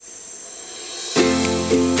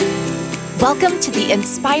Welcome to the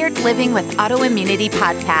Inspired Living with Autoimmunity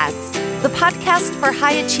podcast, the podcast for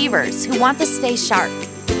high achievers who want to stay sharp,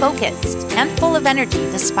 focused, and full of energy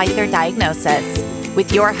despite their diagnosis.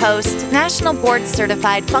 With your host, National Board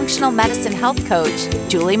Certified Functional Medicine Health Coach,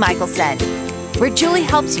 Julie Michelson, where Julie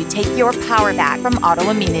helps you take your power back from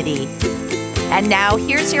autoimmunity. And now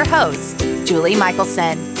here's your host, Julie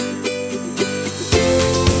Michelson.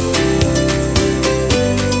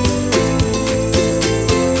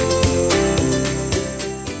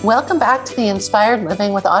 Welcome back to the Inspired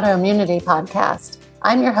Living with Autoimmunity podcast.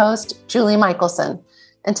 I'm your host, Julie Michelson,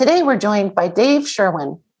 and today we're joined by Dave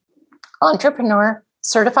Sherwin, entrepreneur,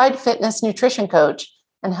 certified fitness nutrition coach,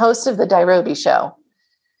 and host of The Dairobi Show.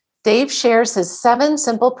 Dave shares his 7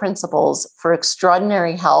 simple principles for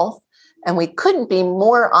extraordinary health, and we couldn't be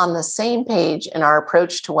more on the same page in our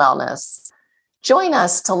approach to wellness. Join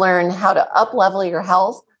us to learn how to up-level your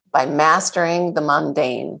health by mastering the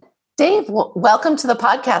mundane. Dave, welcome to the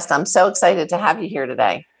podcast. I'm so excited to have you here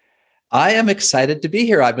today. I am excited to be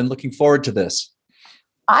here. I've been looking forward to this.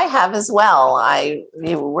 I have as well.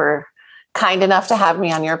 You were kind enough to have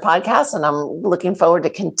me on your podcast, and I'm looking forward to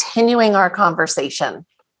continuing our conversation.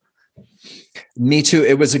 Me too.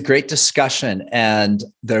 It was a great discussion, and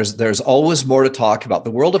there's always more to talk about.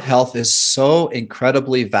 The world of health is so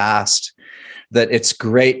incredibly vast that it's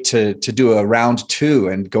great to do a round 2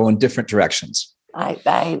 and go in different directions.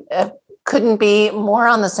 I couldn't be more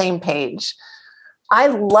on the same page. I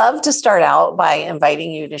love to start out by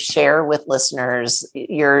inviting you to share with listeners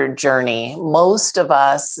your journey. Most of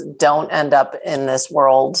us don't end up in this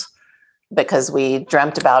world because we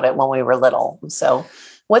dreamt about it when we were little. So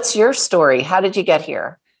what's your story? How did you get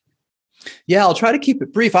here? Yeah, I'll try to keep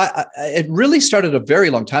it brief. It really started a very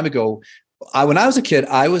long time ago. When I was a kid,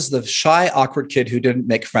 I was the shy, awkward kid who didn't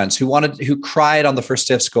make friends, who cried on the first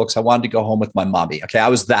day of school because I wanted to go home with my mommy. Okay, I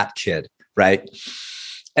was that kid, right?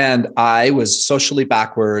 And I was socially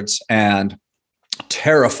backwards and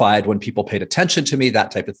terrified when people paid attention to me,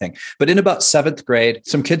 that type of thing. But in about 7th grade,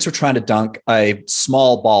 some kids were trying to dunk a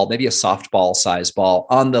small ball, maybe a softball size ball,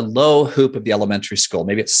 on the low hoop of the elementary school.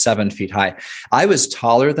 Maybe it's 7 feet high. I was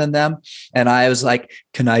taller than them. And I was like,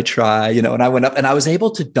 can I try? And I went up and I was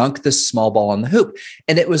able to dunk this small ball on the hoop.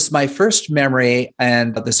 And it was my first memory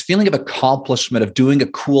and this feeling of accomplishment of doing a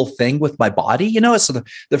cool thing with my body. So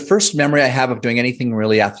the first memory I have of doing anything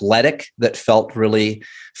really athletic that felt really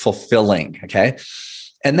fulfilling. Okay.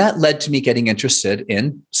 And that led to me getting interested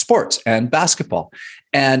in sports and basketball.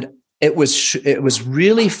 And it was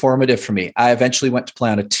really formative for me. I eventually went to play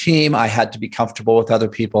on a team. I had to be comfortable with other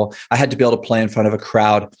people. I had to be able to play in front of a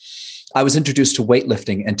crowd. I was introduced to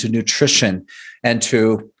weightlifting and to nutrition and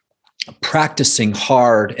to practicing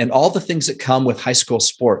hard and all the things that come with high school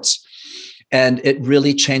sports. And it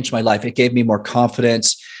really changed my life. It gave me more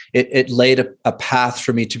confidence. It laid a path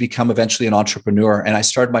for me to become eventually an entrepreneur. And I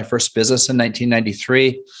started my first business in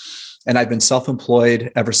 1993, and I've been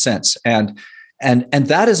self-employed ever since. And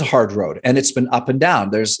that is a hard road, and it's been up and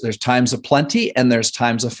down. There's times of plenty and there's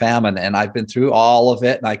times of famine, and I've been through all of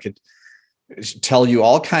it. And I could tell you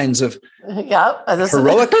all kinds of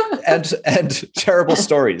heroic and terrible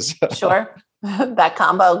stories. Sure, that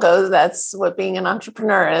combo goes. That's what being an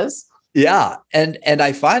entrepreneur is. Yeah. And I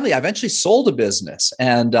eventually sold a business,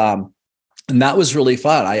 and that was really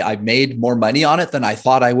fun. I made more money on it than I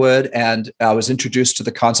thought I would. And I was introduced to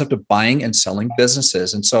the concept of buying and selling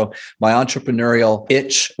businesses. And so my entrepreneurial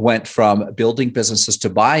itch went from building businesses to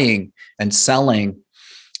buying and selling.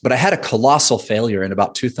 But I had a colossal failure in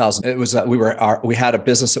about 2000. It was we had a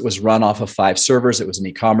business that was run off of 5 servers. It was an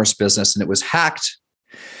e-commerce business, and it was hacked,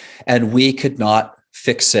 and we could not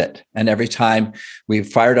fix it. And every time we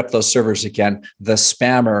fired up those servers again, the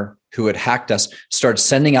spammer who had hacked us started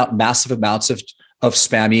sending out massive amounts of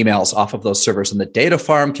spam emails off of those servers. And the data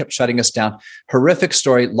farm kept shutting us down. Horrific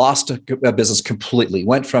story, lost a business completely,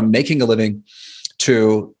 went from making a living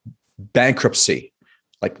to bankruptcy,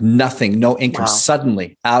 like nothing, no income,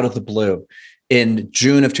 suddenly out of the blue in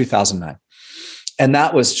June of 2009. And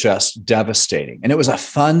that was just devastating. And it was a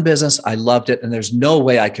fun business. I loved it. And there's no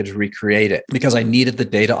way I could recreate it because I needed the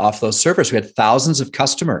data off those servers. We had thousands of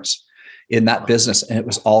customers in that business, and it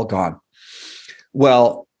was all gone.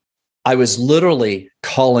 Well, I was literally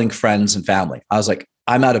calling friends and family. I was like,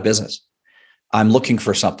 I'm out of business. I'm looking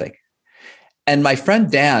for something. And my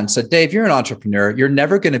friend Dan said, Dave, you're an entrepreneur. You're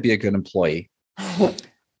never going to be a good employee.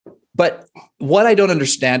 But what I don't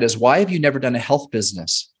understand is, why have you never done a health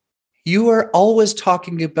business? You are always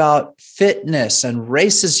talking about fitness and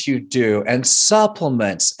races you do and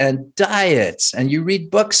supplements and diets, and you read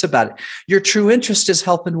books about it. Your true interest is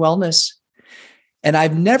health and wellness. And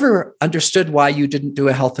I've never understood why you didn't do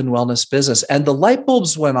a health and wellness business. And the light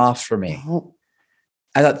bulbs went off for me.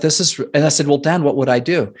 I thought and I said, well, Dan, what would I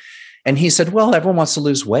do? And he said, well, everyone wants to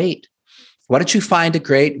lose weight. Why don't you find a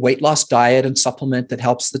great weight loss diet and supplement that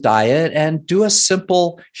helps the diet and do a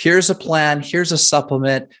simple, here's a plan, here's a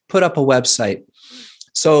supplement, put up a website.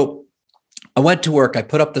 So I went to work, I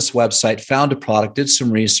put up this website, found a product, did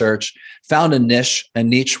some research, found a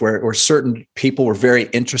niche where certain people were very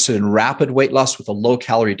interested in rapid weight loss with a low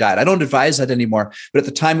calorie diet. I don't advise that anymore, but at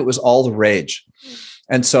the time it was all the rage.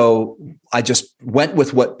 And so I just went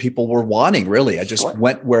with what people were wanting, really. I just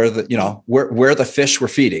went where the fish were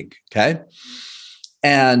feeding. Okay.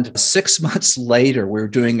 And 6 months later, we were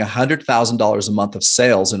doing $100,000 a month of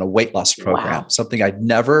sales in a weight loss program, something I'd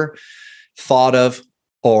never thought of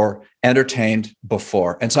or entertained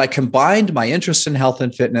before. And so I combined my interest in health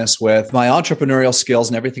and fitness with my entrepreneurial skills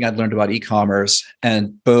and everything I'd learned about e-commerce.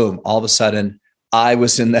 And boom, all of a sudden I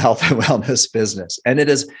was in the health and wellness business. And it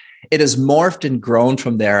has morphed and grown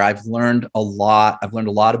from there. I've learned a lot. I've learned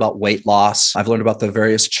a lot about weight loss. I've learned about the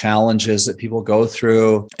various challenges that people go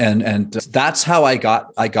through. And that's how I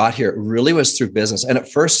got here. It really was through business. And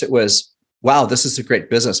at first it was, wow, this is a great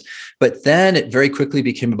business. But then it very quickly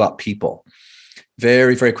became about people.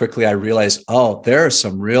 Very, very quickly, I realized, there are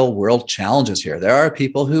some real world challenges here. There are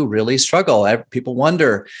people who really struggle. People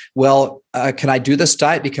wonder, well, can I do this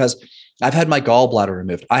diet? Because I've had my gallbladder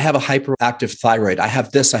removed. I have a hyperactive thyroid. I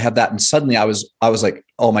have this, I have that. And suddenly I was like,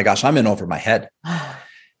 oh my gosh, I'm in over my head.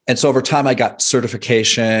 And so over time, I got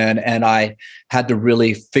certification and I had to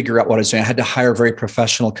really figure out what I was doing. I had to hire very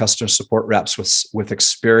professional customer support reps with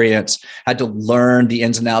experience. I had to learn the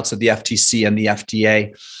ins and outs of the FTC and the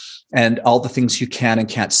FDA and all the things you can and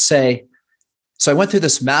can't say. So I went through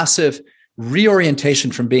this massive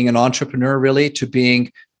reorientation from being an entrepreneur really to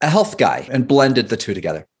being a health guy and blended the two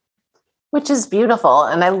together. Which is beautiful.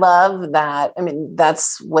 And I love that. I mean,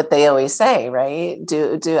 that's what they always say, right?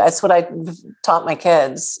 That's what I taught my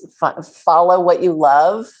kids. Follow what you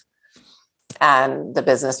love and the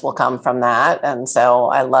business will come from that. And so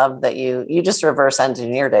I love that you just reverse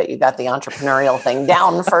engineered it. You got the entrepreneurial thing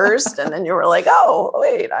down first. And then you were like, oh,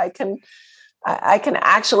 wait, I can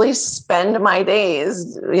actually spend my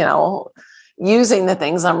days, using the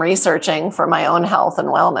things I'm researching for my own health and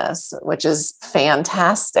wellness, which is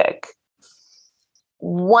fantastic.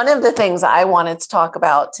 One of the things I wanted to talk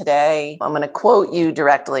about today, I'm going to quote you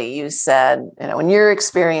directly. You said, in your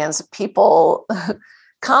experience, people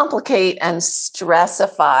complicate and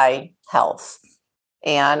stressify health.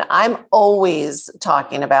 And I'm always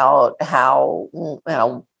talking about how,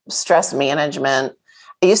 stress management.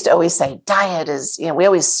 I used to always say diet is, we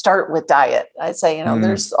always start with diet. I'd say,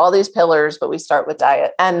 there's all these pillars, but we start with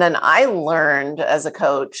diet. And then I learned as a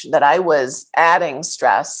coach that I was adding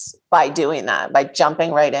stress by doing that, by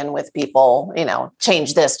jumping right in with people,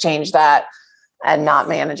 change this, change that, and not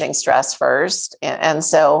managing stress first. And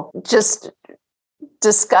so just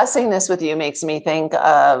discussing this with you makes me think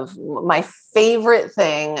of my favorite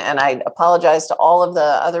thing. And I apologize to all of the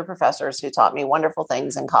other professors who taught me wonderful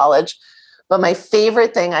things in college. But my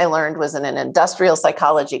favorite thing I learned was in an industrial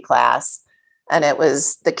psychology class, and it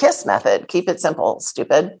was the KISS method. Keep it simple,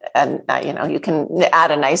 stupid. And, you can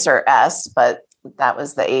add a nicer S, but that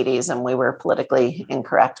was the 80s and we were politically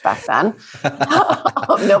incorrect back then.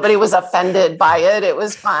 Nobody was offended by it. It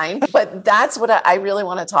was fine. But that's what I really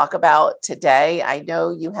want to talk about today. I know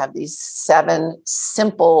you have these 7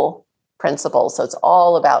 simple principles. So it's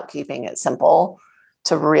all about keeping it simple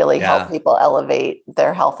to really help people elevate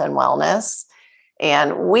their health and wellness.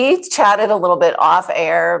 And we chatted a little bit off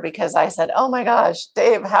air because I said, oh my gosh,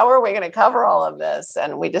 Dave, how are we going to cover all of this?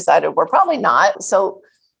 And we decided we're probably not. So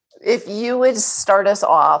if you would start us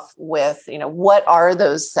off with, what are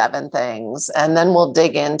those 7 things? And then we'll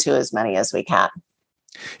dig into as many as we can.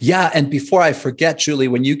 Yeah. And before I forget, Julie,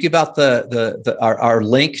 when you give out our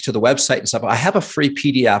link to the website and stuff, I have a free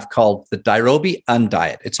PDF called the Nairobi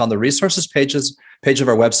Undiet. It's on the resources page of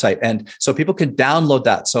our website. And so people can download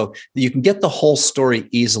that. So you can get the whole story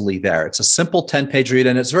easily there. It's a simple 10-page read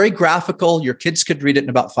and it's very graphical. Your kids could read it in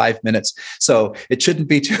about 5 minutes. So it shouldn't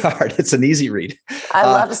be too hard. It's an easy read. I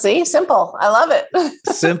love to see simple. I love it.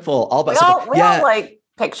 Simple. All about simple. We all like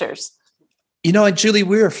pictures. And Julie,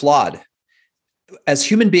 we are flawed. As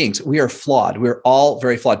human beings, we are flawed. We're all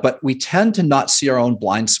very flawed, but we tend to not see our own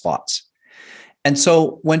blind spots. And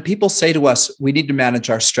so when people say to us, we need to manage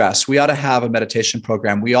our stress, we ought to have a meditation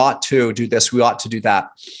program, we ought to do this, we ought to do that.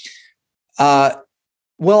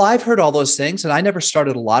 Well, I've heard all those things, and I never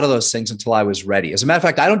started a lot of those things until I was ready. As a matter of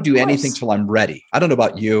fact, I don't do anything till I'm ready. I don't know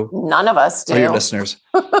about you. None of us do. Or your listeners.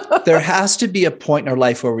 There has to be a point in our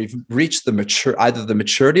life where we've reached either the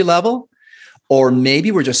maturity level, or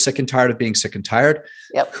maybe we're just sick and tired of being sick and tired.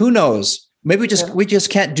 Yep. Who knows? Maybe we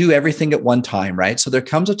just can't do everything at one time, right? So there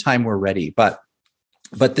comes a time we're ready. But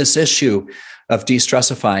this issue of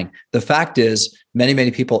de-stressifying, the fact is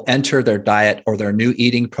many people enter their diet or their new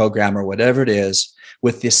eating program or whatever it is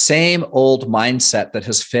with the same old mindset that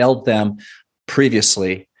has failed them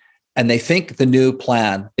previously. And they think the new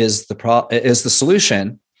plan is the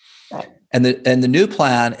solution. Right. And the new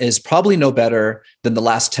plan is probably no better than the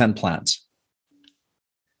last 10 plans.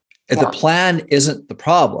 The plan isn't the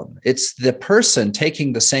problem. It's the person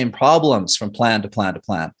taking the same problems from plan to plan to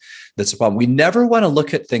plan that's the problem. We never want to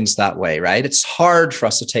look at things that way, right? It's hard for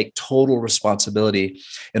us to take total responsibility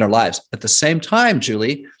in our lives. At the same time,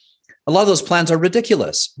 Julie, a lot of those plans are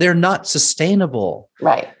ridiculous. They're not sustainable.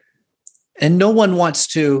 Right. And no one wants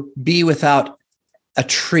to be without a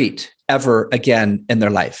treat ever again in their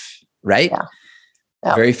life, right?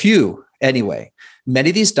 Yeah. Very few anyway. Many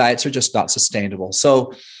of these diets are just not sustainable.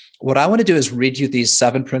 So what I want to do is read you these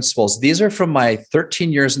 7 principles. These are from my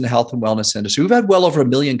 13 years in the health and wellness industry. We've had well over 1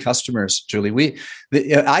 million customers, Julie.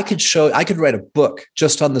 I could write a book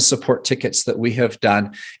just on the support tickets that we have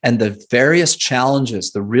done and the various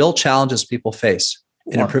challenges, the real challenges people face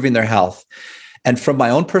in improving their health. And from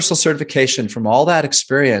my own personal certification, from all that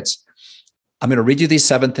experience, I'm going to read you these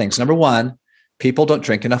 7 things. Number 1, people don't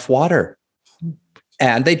drink enough water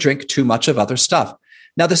and they drink too much of other stuff.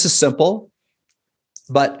 Now, this is simple,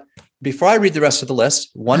 but before I read the rest of the list,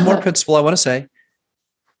 one more principle I want to say.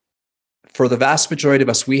 For the vast majority of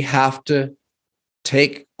us, we have to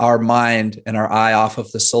take our mind and our eye off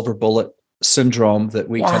of the silver bullet syndrome that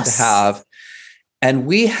we tend to have. And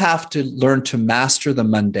we have to learn to master the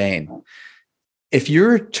mundane. If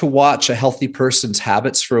you're to watch a healthy person's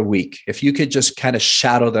habits for a week, if you could just kind of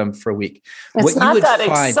shadow them for a week, it's not that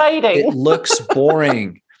exciting. It looks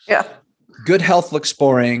boring. Yeah. Good health looks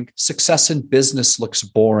boring. Success in business looks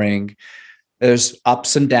boring. There's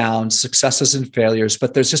ups and downs, successes and failures,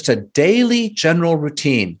 but there's just a daily general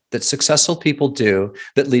routine that successful people do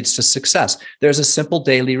that leads to success. There's a simple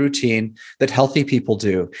daily routine that healthy people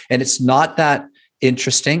do. And it's not that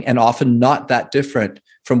interesting and often not that different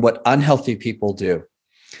from what unhealthy people do.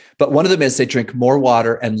 But one of them is they drink more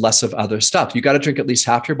water and less of other stuff. You got to drink at least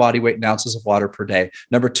half your body weight in ounces of water per day.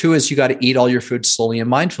 Number 2 is you got to eat all your food slowly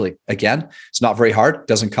and mindfully. Again, it's not very hard.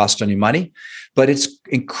 Doesn't cost any money, but it's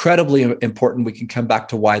incredibly important. We can come back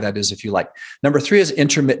to why that is if you like. Number 3 is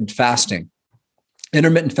intermittent fasting.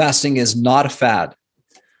 Intermittent fasting is not a fad.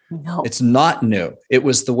 No. It's not new. It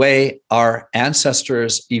was the way our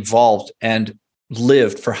ancestors evolved and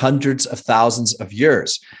lived for hundreds of thousands of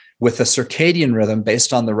years, with a circadian rhythm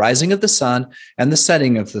based on the rising of the sun and the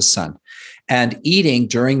setting of the sun, and eating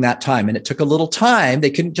during that time. And it took a little time.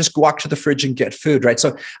 They couldn't just walk to the fridge and get food, right?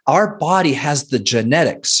 So our body has the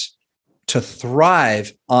genetics to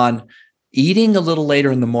thrive on eating a little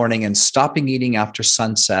later in the morning and stopping eating after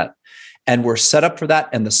sunset. And we're set up for that.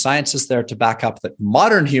 And the science is there to back up that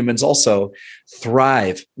modern humans also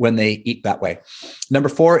thrive when they eat that way. Number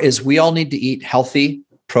 4 is we all need to eat healthy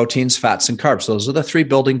proteins, fats, and carbs. Those are the 3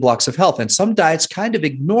 building blocks of health. And some diets kind of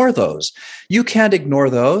ignore those. You can't ignore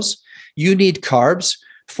those. You need carbs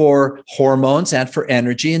for hormones and for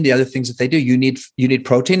energy and the other things that they do. You need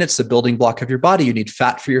protein. It's the building block of your body. You need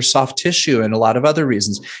fat for your soft tissue and a lot of other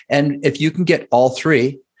reasons. And if you can get all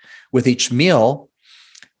 3 with each meal,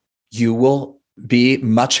 you will be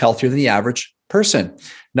much healthier than the average person.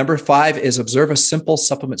 Number 5 is observe a simple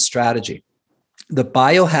supplement strategy. The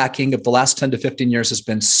biohacking of the last 10 to 15 years has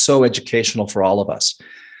been so educational for all of us.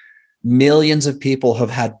 Millions of people have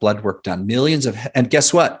had blood work done, and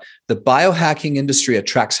guess what? The biohacking industry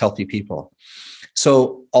attracts healthy people.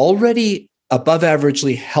 So already above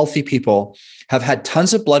averagely healthy people have had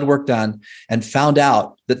tons of blood work done and found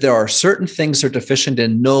out that there are certain things they're deficient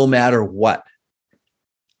in no matter what.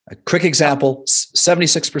 A quick example,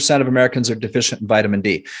 76% of Americans are deficient in vitamin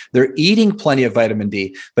D. They're eating plenty of vitamin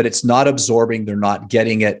D, but it's not absorbing. They're not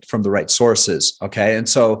getting it from the right sources. Okay. And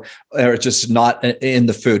so it's just not in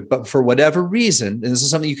the food. But for whatever reason, and this is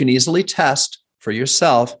something you can easily test for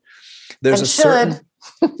yourself, there's certain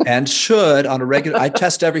and should on a regular, I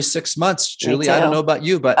test every 6 months, Julie. I don't know about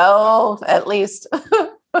you, but at least.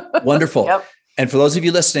 Wonderful. Yep. And for those of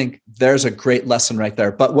you listening, there's a great lesson right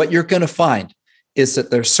there. But what you're going to find is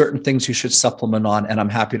that there's certain things you should supplement on, and I'm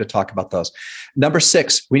happy to talk about those. Number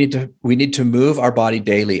 6, we need to move our body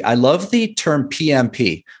daily. I love the term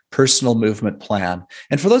PMP, personal movement plan.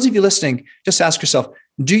 And for those of you listening, just ask yourself,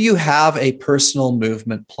 Do you have a personal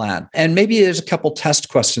movement plan? And maybe there's a couple test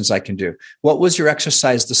questions I can do. What was your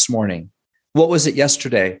exercise this morning? What was it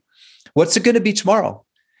yesterday? What's it going to be tomorrow?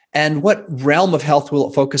 And what realm of health will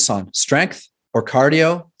it focus on? Strength or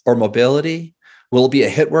cardio or mobility? Will it be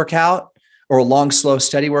a HIIT workout or a long, slow,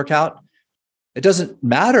 steady workout? It doesn't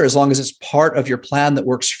matter as long as it's part of your plan that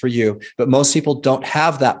works for you. But most people don't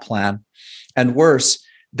have that plan. And worse,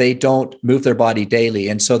 they don't move their body daily.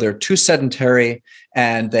 And so they're too sedentary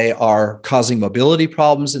and they are causing mobility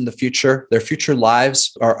problems in the future. Their future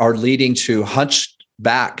lives are leading to hunched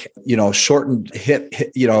back, shortened hip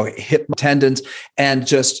tendons and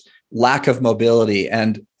just lack of mobility.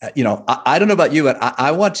 And, I don't know about you, but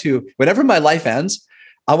I want to, whenever my life ends,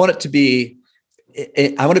 I want to be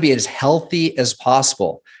as healthy as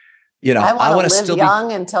possible. I want to live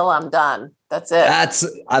young until I'm done. That's it.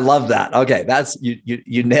 I love that. Okay. That's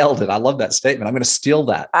you nailed it. I love that statement. I'm going to steal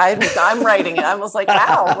that. I'm writing it. I was like,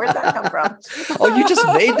 wow, where'd that come from? Oh, you just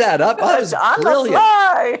made that up. Oh, that was on brilliant. The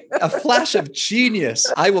fly. A flash of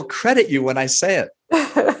genius. I will credit you when I say it.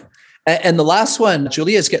 And the last one,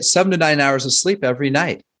 Julia, is get 7 to 9 hours of sleep every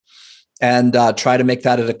night and try to make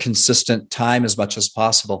that at a consistent time as much as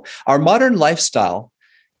possible. Our modern lifestyle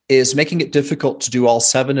is making it difficult to do all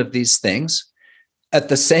 7 of these things. At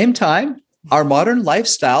the same time, our modern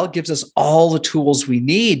lifestyle gives us all the tools we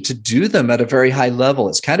need to do them at a very high level.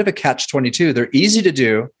 It's kind of a catch-22. They're easy to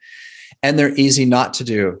do and they're easy not to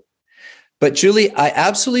do. But Julie, I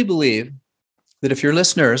absolutely believe that if your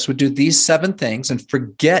listeners would do these 7 things and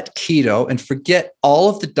forget keto and forget all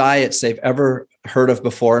of the diets they've ever heard of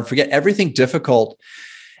before and forget everything difficult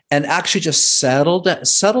and actually just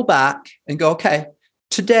settle back and go, okay,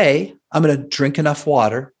 today I'm going to drink enough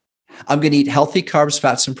water. I'm going to eat healthy carbs,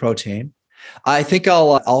 fats, and protein. I think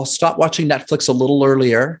I'll stop watching Netflix a little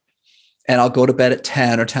earlier and I'll go to bed at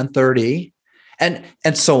 10 or 10:30 and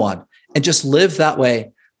so on. And just live that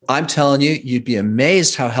way. I'm telling you, you'd be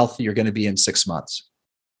amazed how healthy you're going to be in 6 months.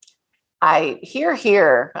 I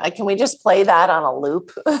hear. Can we just play that on a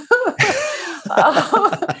loop?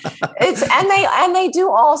 They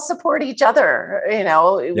do all support each other.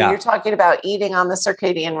 You're talking about eating on the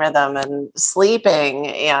circadian rhythm and sleeping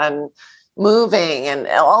and moving and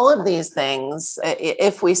all of these things.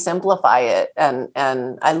 If we simplify it, and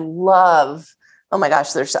I love. Oh my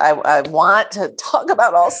gosh, I want to talk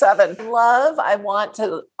about all 7. I want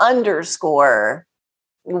to underscore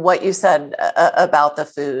what you said about the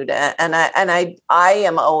food. And I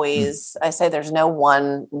am always, I say there's no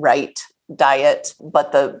one right diet,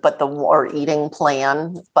 or eating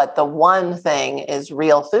plan, but the one thing is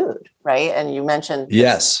real food, right? And you mentioned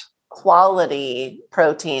yes, quality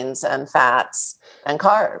proteins and fats and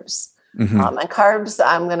carbs. Mm-hmm. And carbs,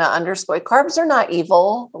 I'm going to underscore, carbs are not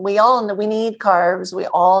evil. We need carbs. We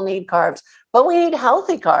all need carbs, but we need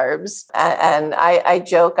healthy carbs. And I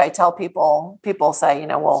joke, I tell people say,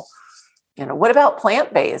 what about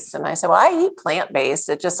plant-based? And I say, well, I eat plant-based.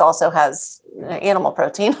 It just also has animal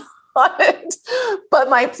protein on it, but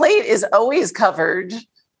my plate is always covered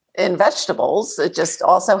in vegetables. It just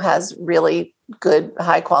also has really good,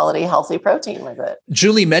 high quality, healthy protein with it.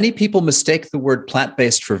 Julie, many people mistake the word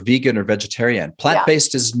plant-based for vegan or vegetarian.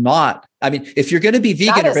 Plant-based is not, if you're going to be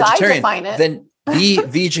vegan or vegetarian, then be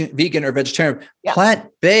vegan or vegetarian. Yeah.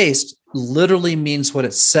 Plant-based literally means what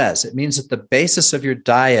it says. It means that the basis of your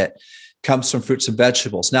diet comes from fruits and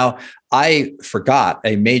vegetables. Now, I forgot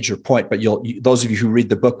a major point, but those of you who read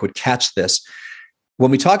the book would catch this.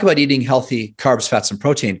 When we talk about eating healthy carbs, fats, and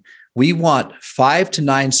protein, we want 5 to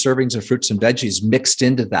 9 servings of fruits and veggies mixed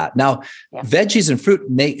into that. Now, veggies and fruit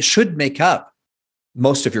should make up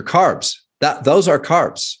most of your carbs. Those are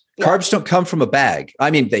carbs. Yeah. Carbs don't come from a bag.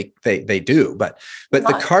 They do, but the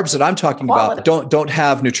carbs that I'm talking about don't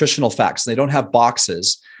have nutritional facts. They don't have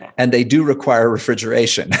boxes, and they do require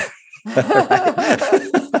refrigeration.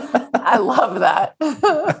 I love that.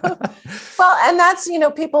 Well, and that's,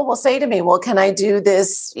 people will say to me, well, can I do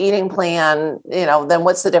this eating plan? Then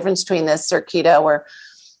what's the difference between this or keto? Or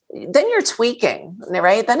then you're tweaking,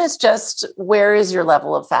 right? Then it's just, where is your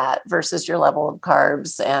level of fat versus your level of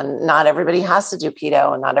carbs? And not everybody has to do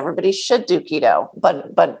keto and not everybody should do keto.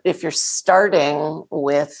 But if you're starting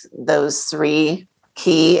with those 3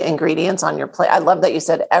 key ingredients on your plate, I love that you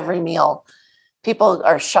said every meal. People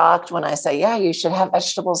are shocked when I say, yeah, you should have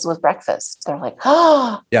vegetables with breakfast. They're like,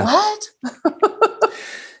 oh, yeah. What?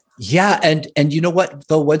 Yeah. And you know what,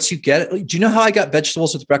 though, once you get it, do you know how I got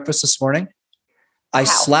vegetables with breakfast this morning? I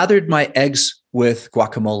slathered my eggs with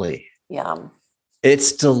guacamole. Yum.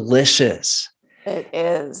 It's delicious. It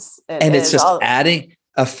is. It's just adding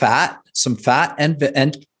some fat and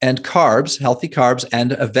carbs, healthy carbs,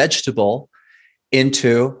 and a vegetable.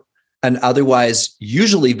 into an otherwise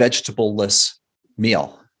usually vegetable-less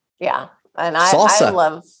meal. Yeah. And Salsa, I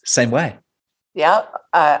love, same way. yeah,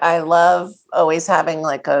 I love always having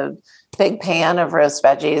like a big pan of roast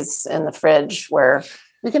veggies in the fridge where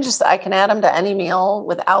I can add them to any meal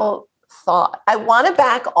without thought. I want to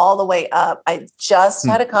back all the way up. I just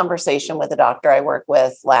had a conversation with a doctor I work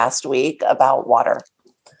with last week about water.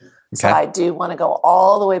 So I do want to go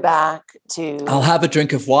all the way back to. I'll have a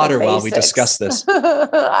drink of water while we discuss this.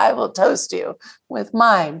 I will toast you with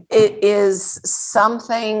mine. It is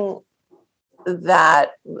something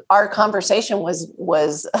that our conversation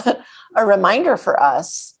was a reminder for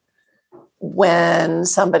us when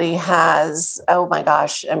somebody has, oh my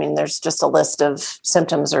gosh, I mean, there's just a list of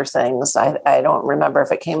symptoms or things. I don't remember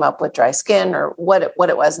if it came up with dry skin or what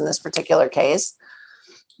it was in this particular case,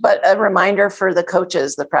 but a reminder for the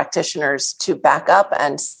coaches, the practitioners to back up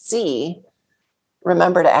and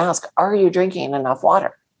remember to ask, are you drinking enough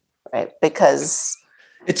water? Right? Because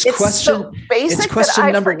it's question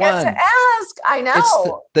number one. To ask. I know. It's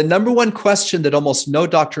the number one question that almost no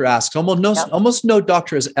doctor asks. Almost no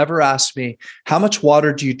doctor has ever asked me, how much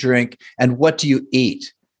water do you drink and what do you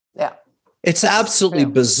eat? Yeah. It's absolutely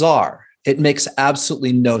bizarre. It makes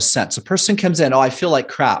absolutely no sense. A person comes in, I feel like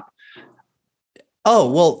crap.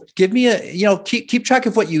 Oh, well, give me keep track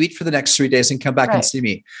of what you eat for the next 3 days and come back and see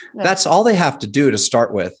me. Yeah. That's all they have to do to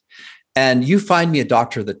start with. And you find me a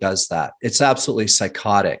doctor that does that. It's absolutely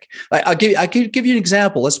psychotic. I could give you an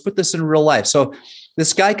example. Let's put this in real life. So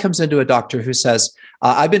this guy comes into a doctor who says,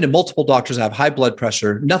 I've been to multiple doctors. I have high blood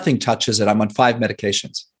pressure. Nothing touches it. I'm on 5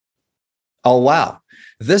 medications. Oh, wow.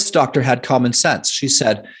 This doctor had common sense. She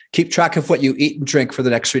said, keep track of what you eat and drink for the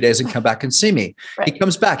next 3 days and come back and see me. Right. He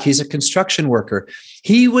comes back. He's a construction worker.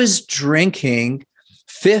 He was drinking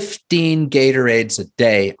 15 Gatorades a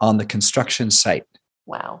day on the construction site.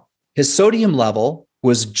 Wow. His sodium level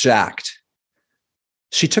was jacked.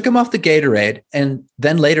 She took him off the Gatorade and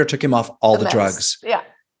then later took him off all the drugs. Yeah.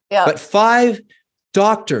 Yeah. But 5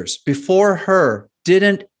 doctors before her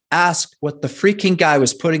didn't ask what the freaking guy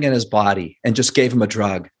was putting in his body and just gave him a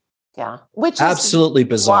drug. Yeah. Which is absolutely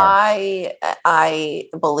bizarre. Why I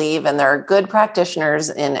believe, and there are good practitioners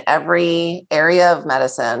in every area of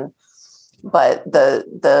medicine, but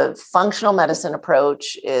the functional medicine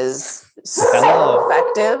approach is so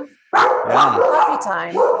effective. Yeah. Coffee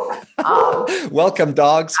time. Welcome,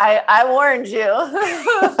 dogs. I warned you.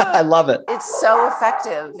 I love it. It's so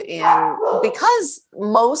effective because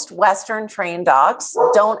most Western trained docs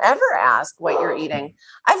don't ever ask what you're eating.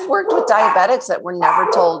 I've worked with diabetics that were never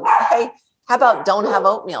told, hey, how about don't have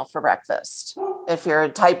oatmeal for breakfast if you're a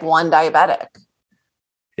type 1 diabetic?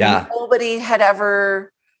 Yeah. Nobody had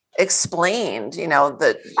ever explained,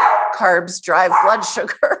 that carbs drive blood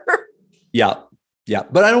sugar. Yeah. Yeah.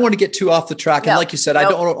 But I don't want to get too off the track. And like you said, I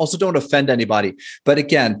don't offend anybody. But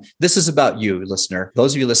again, this is about you, listener.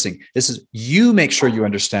 Those of you listening, you make sure you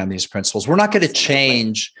understand these principles. We're not going to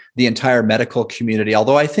change the entire medical community,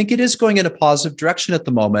 although I think it is going in a positive direction at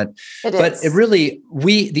the moment.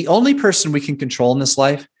 The only person we can control in this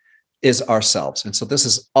life is ourselves. And so this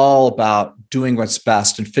is all about doing what's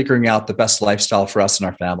best and figuring out the best lifestyle for us and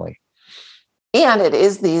our family. And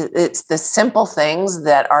it's the simple things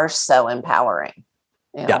that are so empowering.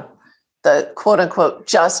 The quote unquote,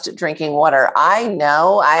 just drinking water. I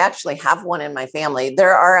know I actually have one in my family.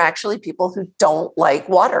 There are actually people who don't like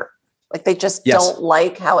water. Like they just don't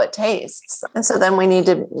like how it tastes. And so then we need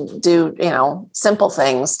to do, simple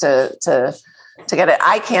things to get it.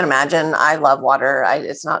 I can't imagine. I love water.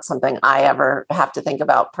 It's not something I ever have to think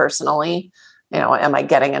about personally. Am I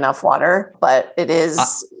getting enough water? But it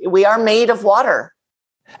is, we are made of water.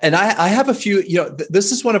 And I have a few,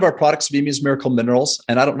 this is one of our products, Vimia's Miracle Minerals.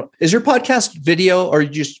 And I don't know, is your podcast video or you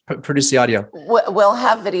just produce the audio? We'll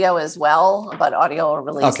have video as well, but audio will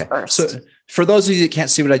release first. So for those of you that can't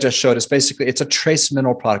see what I just showed, it's a trace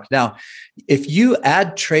mineral product. Now, if you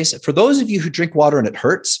add trace, for those of you who drink water and it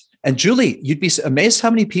hurts, and Julie, you'd be amazed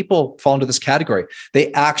how many people fall into this category.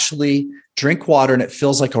 They actually drink water and it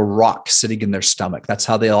feels like a rock sitting in their stomach. That's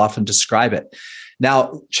how they often describe it.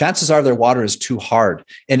 Now, chances are their water is too hard.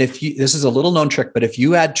 And this is a little known trick, but if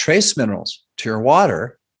you add trace minerals to your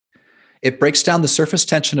water, it breaks down the surface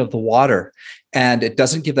tension of the water and it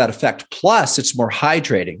doesn't give that effect. Plus, it's more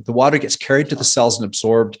hydrating. The water gets carried to the cells and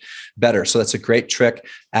absorbed better. So that's a great trick.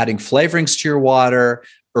 Adding flavorings to your water,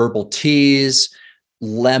 herbal teas,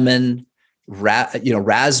 lemon,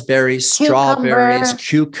 raspberries, strawberries,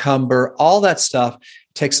 cucumber, all that stuff.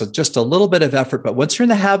 takes just a little bit of effort, but once you're in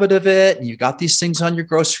the habit of it and you got these things on your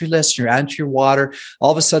grocery list, you're adding to your water,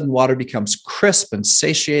 all of a sudden water becomes crisp and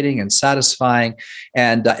satiating and satisfying.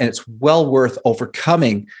 And it's well worth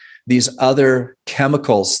overcoming these other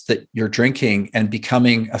chemicals that you're drinking and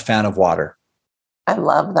becoming a fan of water. I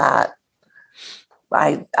love that.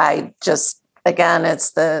 I just, again,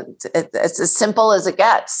 it's as simple as it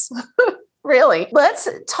gets. Really. Let's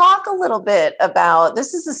talk a little bit about,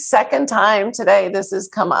 this is the second time today this has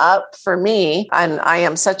come up for me, and I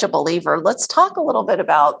am such a believer. Let's talk a little bit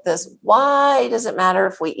about this. Why does it matter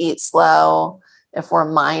if we eat slow, if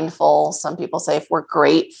we're mindful? Some people say if we're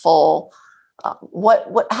grateful.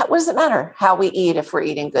 What does it matter how we eat if we're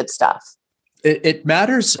eating good stuff? It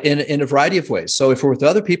matters in a variety of ways. So if we're with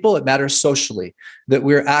other people, it matters socially, that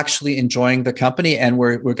we're actually enjoying the company and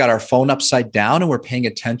we've got our phone upside down and we're paying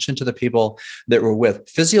attention to the people that we're with.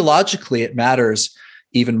 Physiologically, it matters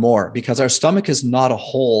even more because our stomach is not a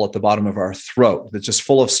hole at the bottom of our throat that's just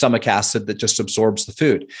full of stomach acid that just absorbs the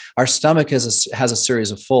food. Our stomach has a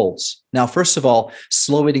series of folds. Now, first of all,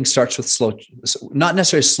 slow eating starts with not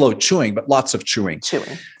necessarily slow chewing, but lots of chewing.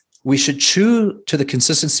 We should chew to the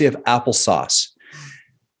consistency of applesauce.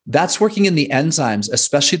 That's working in the enzymes,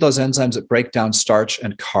 especially those enzymes that break down starch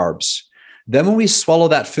and carbs. Then when we swallow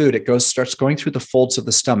that food, it starts going through the folds of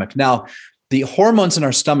the stomach. Now, the hormones in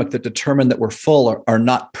our stomach that determine that we're full are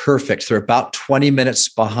not perfect. They're about 20 minutes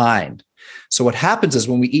behind. So what happens is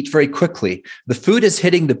when we eat very quickly, the food is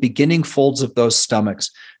hitting the beginning folds of our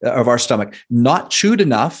stomach, not chewed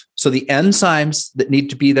enough. So the enzymes that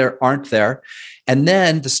need to be there aren't there. And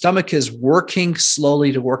then the stomach is working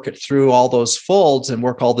slowly to work it through all those folds and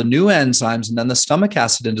work all the new enzymes and then the stomach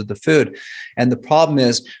acid into the food. And the problem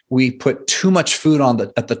is we put too much food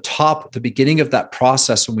at the top, the beginning of that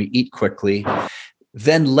process when we eat quickly.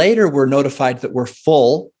 Then later we're notified that we're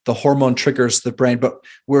full. The hormone triggers the brain, but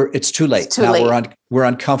it's too late. We're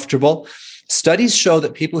uncomfortable. Studies show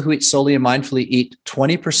that people who eat slowly and mindfully eat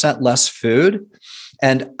 20% less food.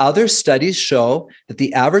 And other studies show that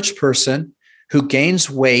the average person who gains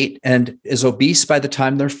weight and is obese by the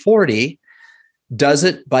time they're 40 does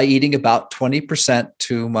it by eating about 20%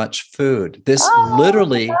 too much food. This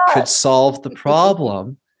literally could solve the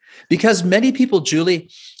problem because many people, Julie,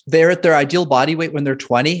 they're at their ideal body weight when they're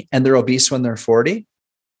 20 and they're obese when they're 40.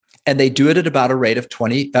 And they do it at about a rate of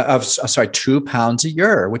 2 pounds a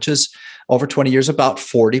year, which is over 20 years, about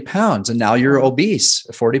 40 pounds. And now you're obese,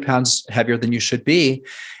 40 pounds heavier than you should be.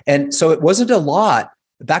 And so it wasn't a lot.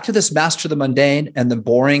 Back to this master the mundane and the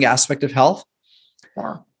boring aspect of health.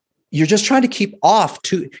 Yeah. You're just trying to keep off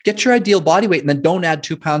to get your ideal body weight and then don't add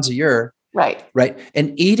 2 pounds a year. Right.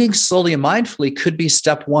 And eating slowly and mindfully could be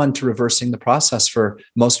step one to reversing the process for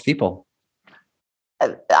most people.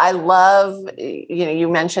 I love, you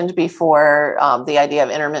mentioned before the idea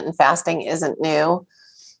of intermittent fasting isn't new.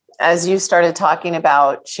 As you started talking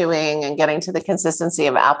about chewing and getting to the consistency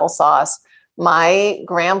of applesauce, my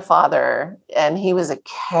grandfather, and he was a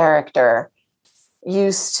character,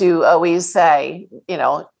 used to always say,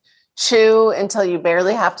 chew until you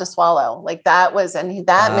barely have to swallow. Like that was, and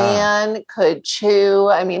that man could chew.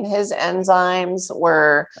 I mean, his enzymes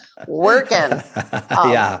were working.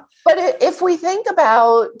 Yeah. But if we think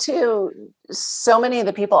about too, so many of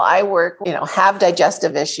the people I work, have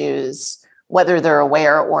digestive issues, whether they're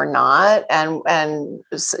aware or not, and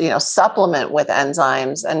supplement with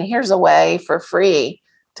enzymes. And here's a way for free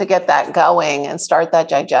to get that going and start that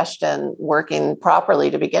digestion working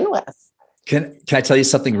properly to begin with. Can I tell you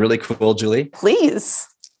something really cool, Julie? Please.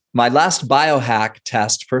 My last biohack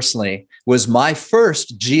test personally was my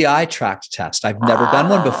first GI tract test. I've never done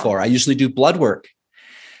one before. I usually do blood work.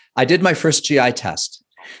 I did my first GI test.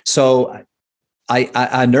 So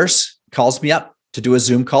a nurse calls me up to do a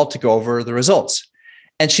Zoom call to go over the results.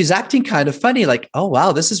 And she's acting kind of funny, like, oh,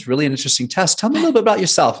 wow, this is really an interesting test. Tell me a little bit about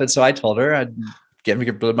yourself. And so I told her, I'd give her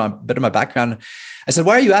a bit of my background. I said,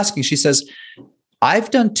 why are you asking? She says,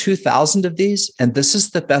 I've done 2,000 of these, and this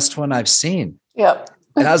is the best one I've seen. Yep.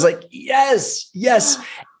 And I was like, yes.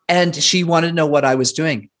 And she wanted to know what I was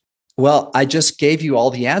doing. Well, I just gave you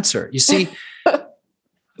all the answer. You see,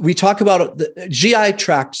 we talk about the GI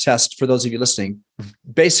tract test, for those of you listening,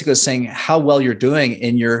 basically saying how well you're doing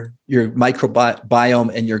in your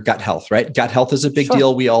microbiome and your gut health, right? Gut health is a big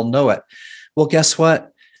deal. We all know it. Well, guess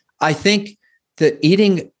what? I think that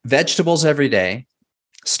eating vegetables every day,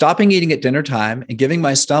 stopping eating at dinner time, and giving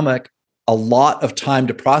my stomach a lot of time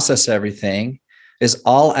to process everything is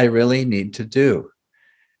all I really need to do.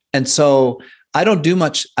 And so I don't do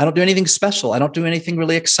much. I don't do anything special. I don't do anything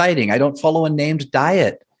really exciting. I don't follow a named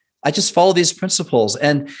diet. I just follow these principles.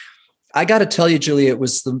 And I got to tell you, Julie, it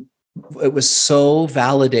was it was so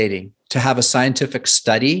validating to have a scientific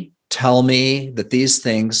study tell me that these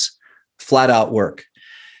things flat out work.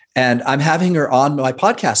 And I'm having her on my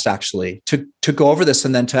podcast actually to go over this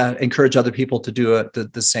and then to encourage other people to do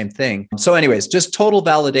the same thing. So anyways, just total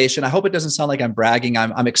validation. I hope it doesn't sound like I'm bragging.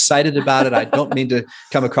 I'm excited about it. I don't mean to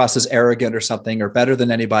come across as arrogant or something or better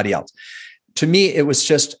than anybody else. To me, it was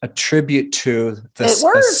just a tribute to the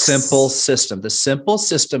simple system. The simple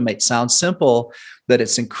system might sound simple, but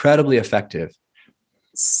it's incredibly effective.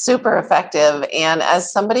 Super effective. And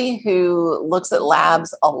as somebody who looks at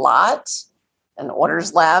labs a lot and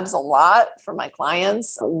orders labs a lot for my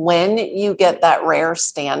clients, when you get that rare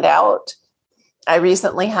standout, I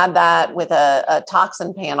recently had that with a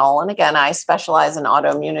toxin panel. And again, I specialize in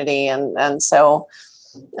autoimmunity. And so,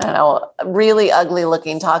 really ugly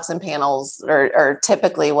looking toxin panels are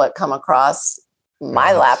typically what come across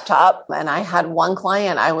my laptop. And I had one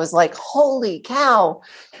client, I was like, holy cow,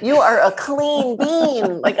 you are a clean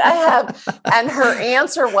bean. And her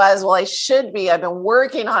answer was, well, I should be. I've been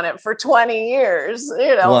working on it for 20 years,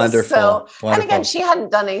 Wonderful. So, Wonderful. And again, she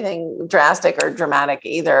hadn't done anything drastic or dramatic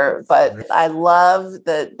either, but I love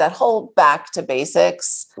that whole back to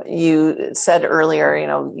basics. You said earlier,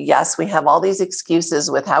 yes, we have all these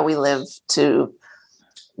excuses with how we live to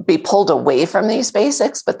be pulled away from these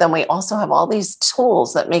basics, but then we also have all these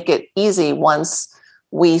tools that make it easy once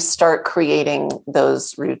we start creating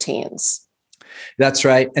those routines. That's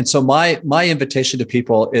right. And so my invitation to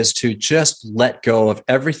people is to just let go of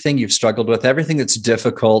everything you've struggled with, everything that's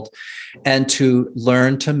difficult, and to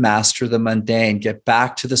learn to master the mundane, get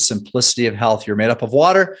back to the simplicity of health. You're made up of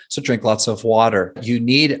water, so drink lots of water. You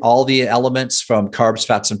need all the elements from carbs,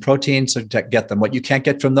 fats, and proteins, so get them. What you can't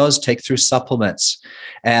get from those, take through supplements.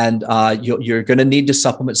 And you're going to need to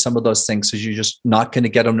supplement some of those things because you're just not going to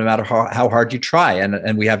get them no matter how hard you try.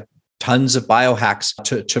 And we have tons of biohacks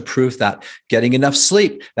to prove that. Getting enough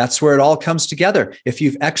sleep, that's where it all comes together. If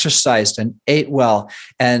you've exercised and ate well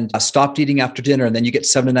and stopped eating after dinner, and then you get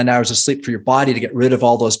 7 to 9 hours of sleep for your body to get rid of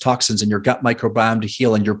all those toxins and your gut microbiome to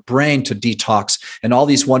heal and your brain to detox, and all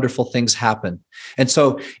these wonderful things happen. And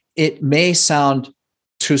so it may sound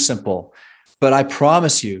too simple, but I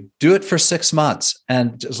promise you, do it for 6 months.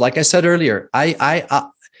 And just like I said earlier,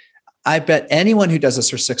 I bet anyone who does this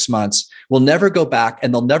for 6 months will never go back,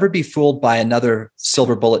 and they'll never be fooled by another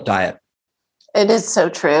silver bullet diet. It is so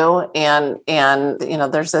true. And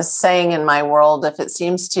there's this saying in my world, if it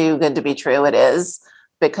seems too good to be true, it is,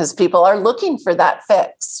 because people are looking for that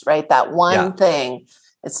fix, right? That one thing.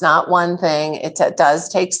 It's not one thing. It does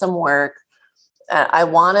take some work. I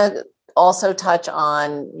want to also touch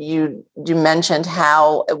on, you mentioned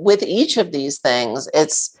how with each of these things,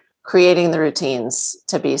 it's creating the routines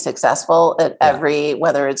to be successful at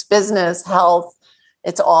whether it's business, health,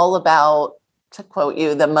 it's all about, to quote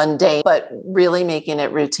you, the mundane, but really making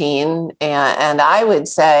it routine. And I would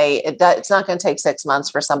say it's not going to take 6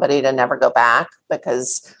 months for somebody to never go back,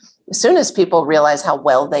 because as soon as people realize how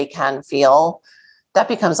well they can feel, that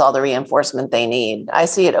becomes all the reinforcement they need. I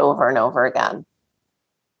see it over and over again.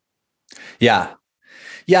 Yeah.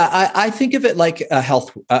 I think of it like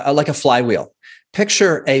like a flywheel.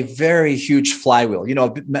 Picture a very huge flywheel,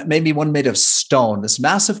 maybe one made of stone, this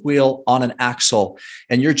massive wheel on an axle,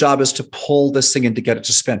 and your job is to pull this thing in to get it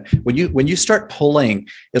to spin. When you start pulling,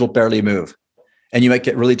 it'll barely move, and you might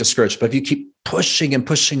get really discouraged. But if you keep pushing and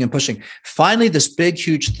pushing and pushing, finally this big,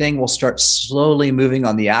 huge thing will start slowly moving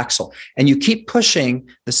on the axle, and you keep pushing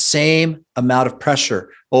the same amount of pressure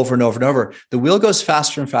over and over and over. The wheel goes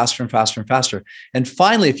faster and faster and faster and faster. And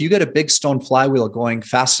finally, if you get a big stone flywheel going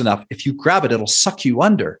fast enough, if you grab it, it'll suck you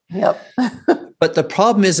under. Yep. But the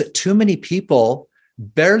problem is that too many people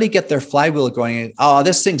barely get their flywheel going. Oh,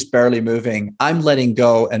 this thing's barely moving. I'm letting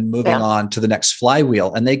go and moving on to the next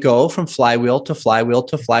flywheel. And they go from flywheel to flywheel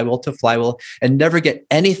to flywheel to flywheel and never get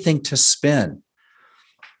anything to spin.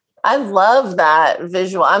 I love that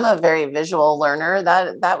visual. I'm a very visual learner.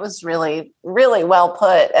 That was really, really well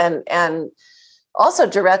put. And also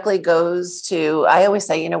directly goes to, I always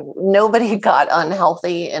say, nobody got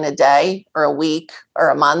unhealthy in a day or a week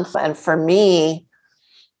or a month. And for me,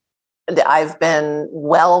 I've been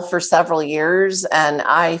well for several years, and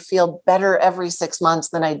I feel better every 6 months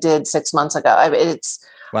than I did 6 months ago.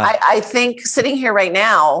 Wow. I think sitting here right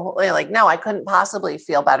now, no, I couldn't possibly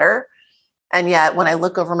feel better. And yet when I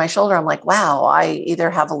look over my shoulder, I'm like, wow, I either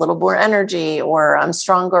have a little more energy or I'm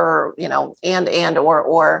stronger,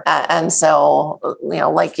 and so,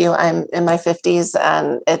 like you, I'm in my 50s,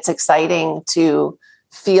 and it's exciting to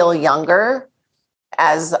feel younger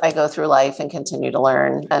as I go through life and continue to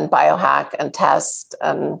learn and biohack and test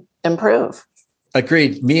and improve.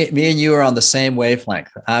 Agreed. Me and you are on the same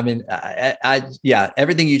wavelength. I mean, yeah,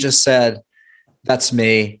 everything you just said, that's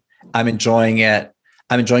me. I'm enjoying it.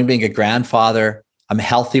 I'm enjoying being a grandfather. I'm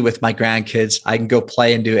healthy with my grandkids. I can go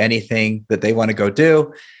play and do anything that they want to go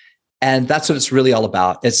do. And that's what it's really all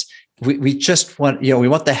about. We just want, we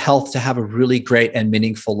want the health to have a really great and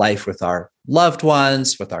meaningful life with our loved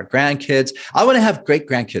ones, with our grandkids. I want to have great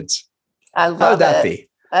grandkids. I love How would that it. be?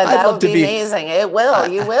 That would be amazing. It will.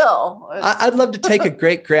 You will. I'd love to take a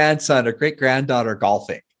great grandson or great granddaughter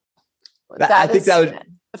golfing. I think that would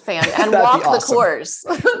and walk the course.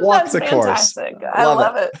 Walk the course. I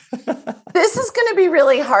love it. This is going to be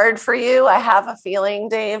really hard for you. I have a feeling,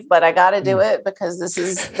 Dave, but I got to do it because this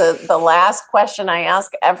is the last question I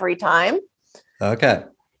ask every time. Okay.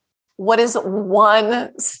 What is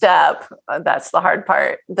one step, that's the hard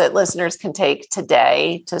part, that listeners can take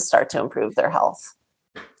today to start to improve their health?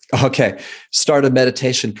 Okay. Start a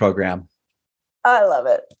meditation program. I love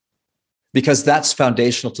it. Because that's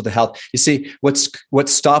foundational to the health. You see, what's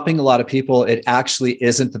stopping a lot of people, it actually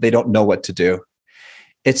isn't that they don't know what to do.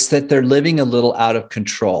 It's that they're living a little out of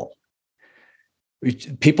control.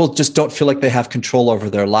 People just don't feel like they have control over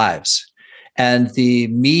their lives. And the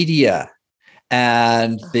media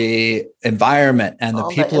and the environment and the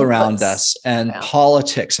people around us and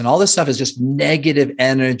politics and all this stuff is just negative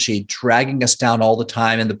energy dragging us down all the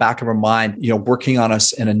time in the back of our mind, working on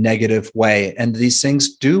us in a negative way. And these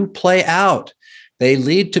things do play out. They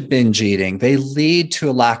lead to binge eating. They lead to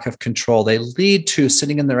a lack of control. They lead to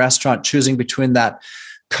sitting in the restaurant, choosing between that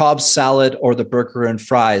Cobb salad or the burger and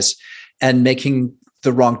fries and making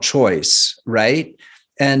the wrong choice, right?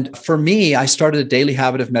 And for me, I started a daily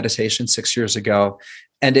habit of meditation 6 years ago,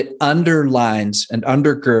 and it underlines and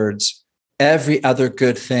undergirds every other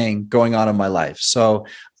good thing going on in my life. So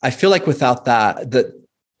I feel like without that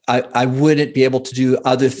I wouldn't be able to do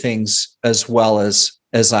other things as well as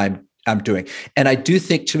I'm doing. And I do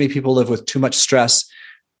think too many people live with too much stress.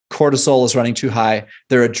 Cortisol is running too high.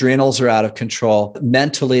 Their adrenals are out of control.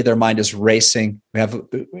 Mentally, their mind is racing. We have,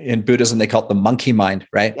 in Buddhism, they call it the monkey mind,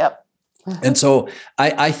 right? Yep. And so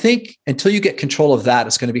I think until you get control of that,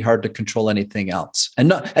 it's going to be hard to control anything else. And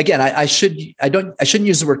not, again, I shouldn't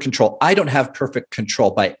use the word control. I don't have perfect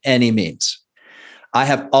control by any means. I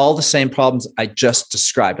have all the same problems I just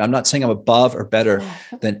described. I'm not saying I'm above or better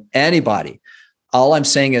than anybody. All I'm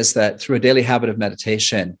saying is that through a daily habit of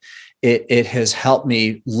meditation, it has helped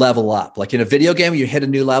me level up. Like in a video game, you hit a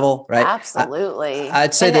new level, right? Absolutely.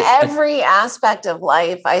 I'd say in that every aspect of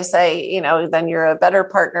life, I say, then you're a better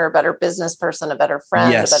partner, a better business person, a better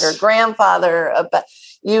friend, yes. a better grandfather,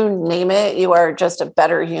 you name it. You are just a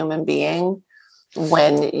better human being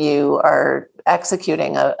when you are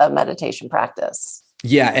executing a meditation practice.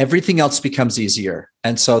 Yeah, everything else becomes easier.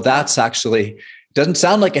 And so that's actually, doesn't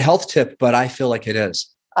sound like a health tip, but I feel like it is.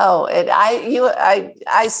 Oh,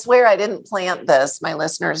 I swear I didn't plant this. My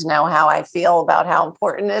listeners know how I feel about how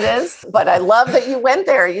important it is, but I love that you went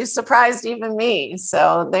there. You surprised even me.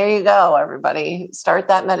 So there you go, everybody. Start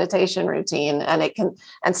that meditation routine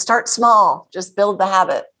and start small. Just build the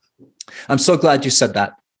habit. I'm so glad you said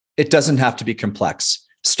that. It doesn't have to be complex.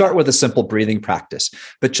 Start with a simple breathing practice,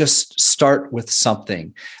 but just start with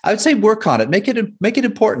something. I would say work on it. Make it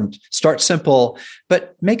important. Start simple,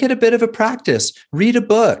 but make it a bit of a practice. Read a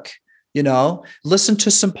book, listen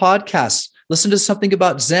to some podcasts, listen to something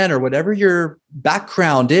about Zen or whatever your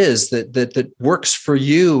background is that works for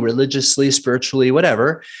you religiously, spiritually,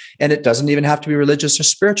 whatever. And it doesn't even have to be religious or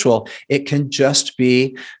spiritual. It can just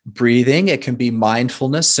be breathing. It can be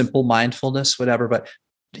mindfulness, simple mindfulness, whatever. But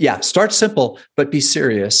yeah, start simple, but be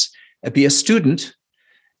serious, be a student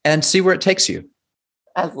and see where it takes you.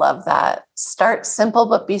 I love that. Start simple,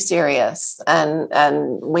 but be serious.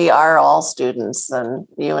 And we are all students, and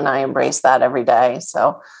you and I embrace that every day.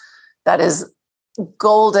 So that is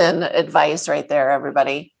golden advice right there,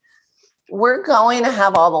 everybody. We're going to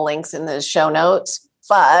have all the links in the show notes,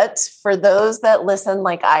 but for those that listen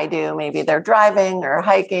like I do, maybe they're driving or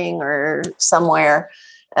hiking or somewhere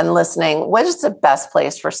and listening, what is the best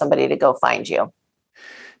place for somebody to go find you?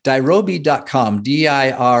 Dirobi.com, dirobi.com.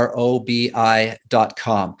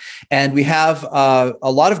 And we have a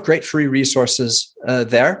lot of great free resources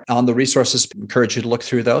there. On the resources, encourage you to look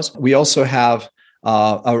through those. We also have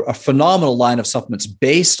a phenomenal line of supplements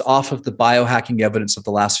based off of the biohacking evidence of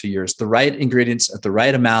the last few years, the right ingredients at the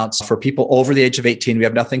right amounts for people over the age of 18. We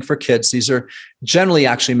have nothing for kids. These are generally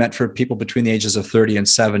actually meant for people between the ages of 30 and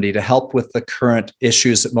 70 to help with the current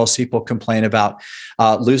issues that most people complain about,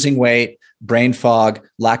 losing weight, brain fog,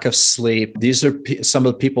 lack of sleep. These are some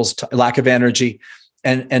of the people's lack of energy.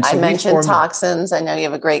 And so I mentioned toxins. I know you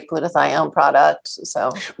have a great glutathione product.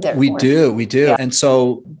 So we do. Yeah. And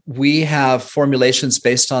so we have formulations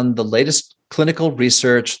based on the latest clinical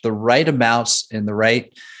research, the right amounts in the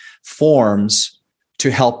right forms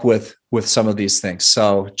to help with some of these things.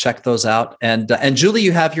 So check those out. And Julie,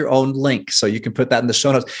 you have your own link, so you can put that in the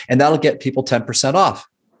show notes, and that'll get people 10% off.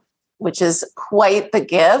 Which is quite the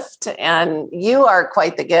gift. And you are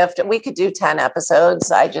quite the gift. We could do 10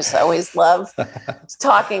 episodes. I just always love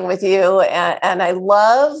talking with you. And I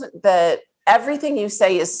love that everything you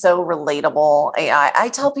say is so relatable. I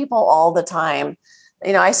tell people all the time,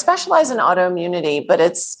 I specialize in autoimmunity, but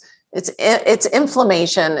it's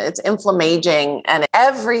inflammation, it's inflammaging, and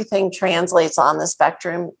everything translates on the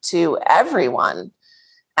spectrum to everyone.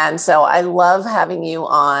 And so I love having you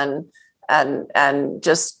on and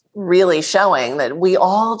just really showing that we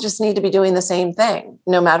all just need to be doing the same thing,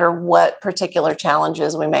 no matter what particular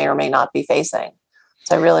challenges we may or may not be facing.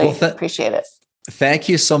 So I really appreciate it. Thank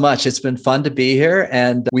you so much. It's been fun to be here.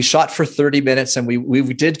 And we shot for 30 minutes and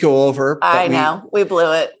we did go over. I know, we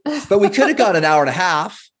blew it. But we could have gone an hour and a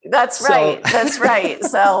half. That's right. That's right.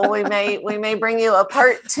 So we may bring you a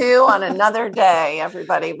part 2 on another day,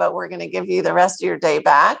 everybody, but we're going to give you the rest of your day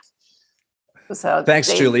back. So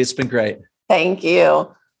thanks, Julie. It's been great. Thank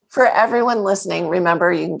you. For everyone listening,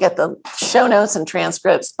 remember you can get the show notes and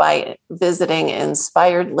transcripts by visiting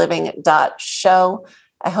inspiredliving.show.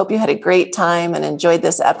 I hope you had a great time and enjoyed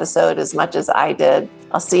this episode as much as I did.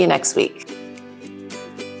 I'll see you next week.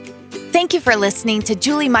 Thank you for listening to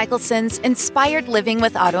Julie Michelson's Inspired Living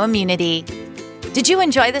with Autoimmunity. Did you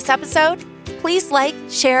enjoy this episode? Please like,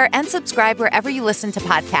 share, and subscribe wherever you listen to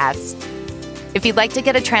podcasts. If you'd like to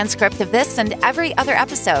get a transcript of this and every other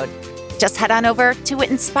episode, just head on over to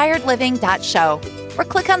inspiredliving.show or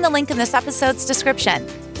click on the link in this episode's description.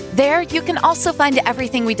 There, you can also find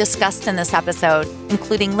everything we discussed in this episode,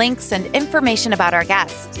 including links and information about our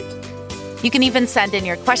guest. You can even send in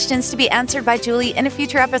your questions to be answered by Julie in a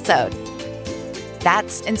future episode.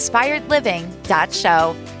 That's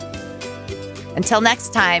inspiredliving.show. Until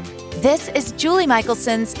next time, this is Julie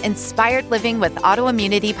Michelson's Inspired Living with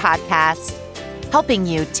Autoimmunity podcast, helping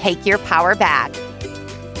you take your power back.